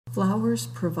Flowers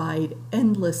provide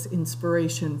endless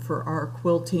inspiration for our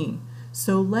quilting,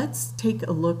 so let's take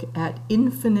a look at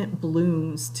infinite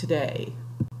blooms today.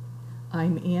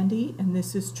 I'm Andy, and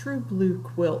this is True Blue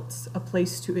Quilts, a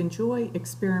place to enjoy,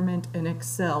 experiment, and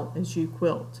excel as you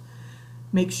quilt.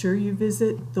 Make sure you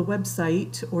visit the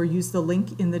website or use the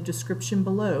link in the description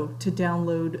below to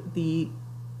download the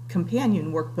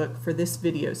companion workbook for this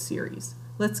video series.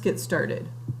 Let's get started.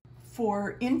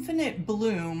 For infinite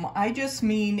bloom, I just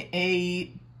mean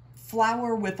a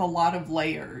flower with a lot of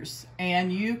layers,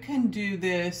 and you can do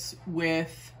this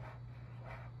with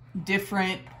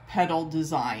different petal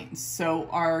designs. So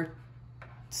our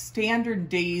standard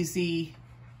daisy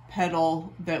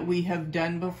petal that we have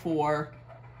done before,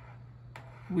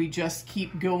 we just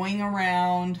keep going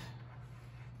around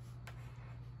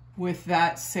with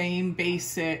that same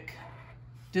basic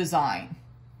design.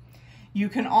 You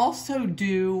can also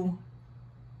do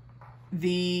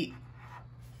the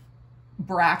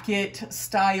bracket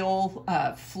style,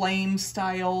 flame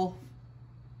style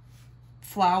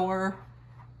flower,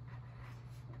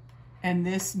 and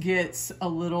this gets a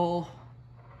little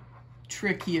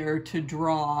trickier to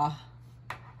draw,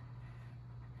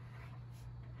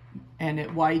 and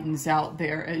it widens out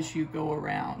there as you go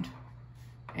around.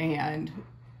 And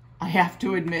I have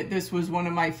to admit, this was one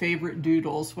of my favorite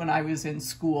doodles when I was in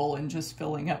school and just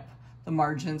filling up the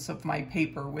margins of my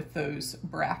paper with those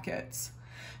brackets.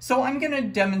 So I'm going to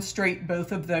demonstrate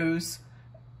both of those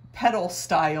petal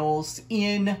styles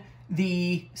in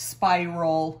the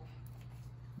spiral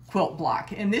quilt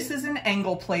block. And this is an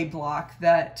AnglePlay block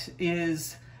that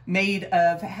is made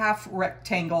of half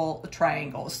rectangle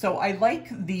triangles. So I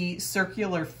like the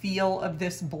circular feel of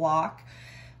this block.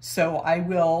 So I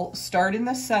will start in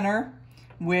the center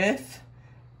with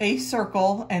a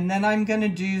circle, and then I'm going to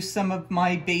do some of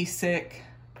my basic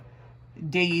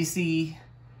daisy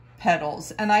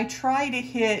petals. And I try to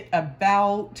hit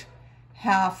about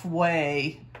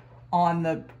halfway on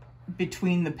the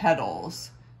between the petals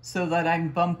so that I'm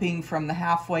bumping from the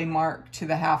halfway mark to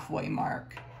the halfway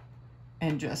mark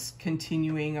and just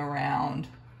continuing around.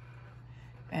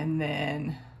 And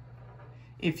then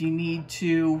if you need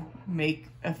to make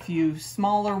a few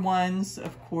smaller ones,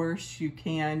 of course, you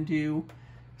can do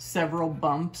several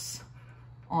bumps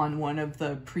on one of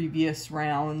the previous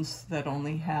rounds that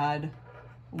only had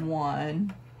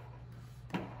one.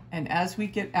 And as we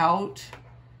get out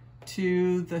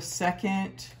to the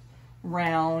second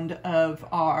round of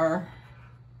our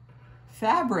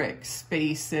fabric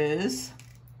spaces,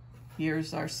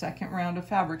 here's our second round of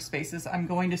fabric spaces, I'm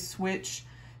going to switch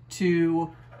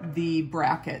to the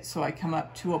bracket. So I come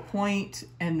up to a point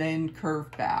and then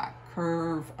curve back,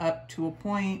 curve up to a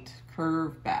point,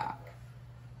 curve back.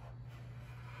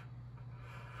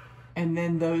 And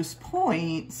then those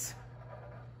points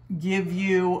give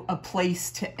you a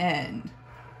place to end.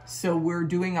 So we're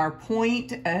doing our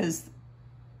point as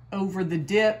over the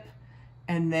dip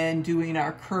and then doing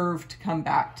our curve to come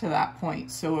back to that point.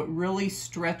 So it really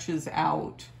stretches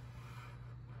out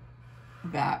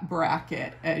that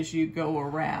bracket as you go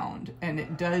around, and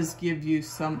it does give you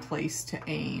some place to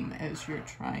aim as you're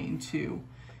trying to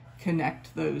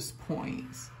connect those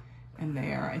points. And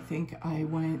there, I think I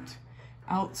went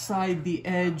outside the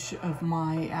edge of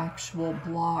my actual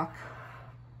block.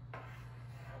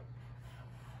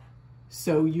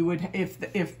 So you would,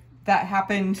 if that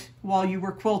happened while you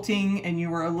were quilting and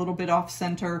you were a little bit off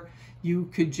center,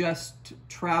 you could just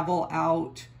travel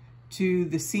out to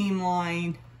the seam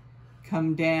line,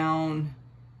 come down,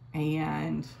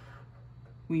 and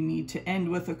we need to end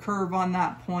with a curve on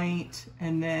that point,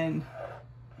 and then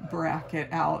bracket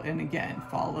out, and again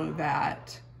follow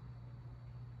that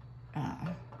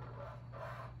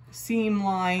seam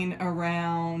line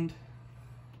around,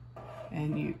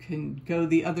 and you can go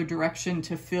the other direction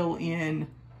to fill in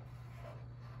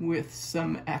with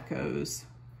some echoes.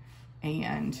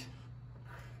 And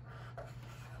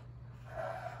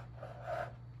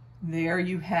there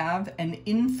you have an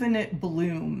infinite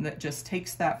bloom that just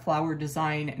takes that flower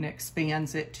design and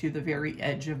expands it to the very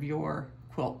edge of your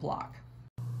quilt block.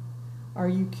 Are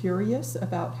you curious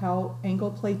about how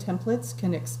AnglePlay templates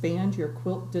can expand your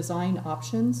quilt design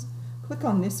options? Click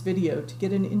on this video to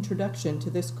get an introduction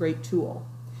to this great tool.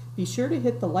 Be sure to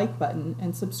hit the like button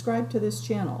and subscribe to this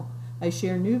channel. I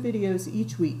share new videos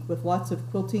each week with lots of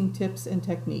quilting tips and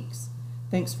techniques.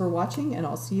 Thanks for watching, and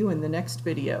I'll see you in the next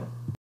video.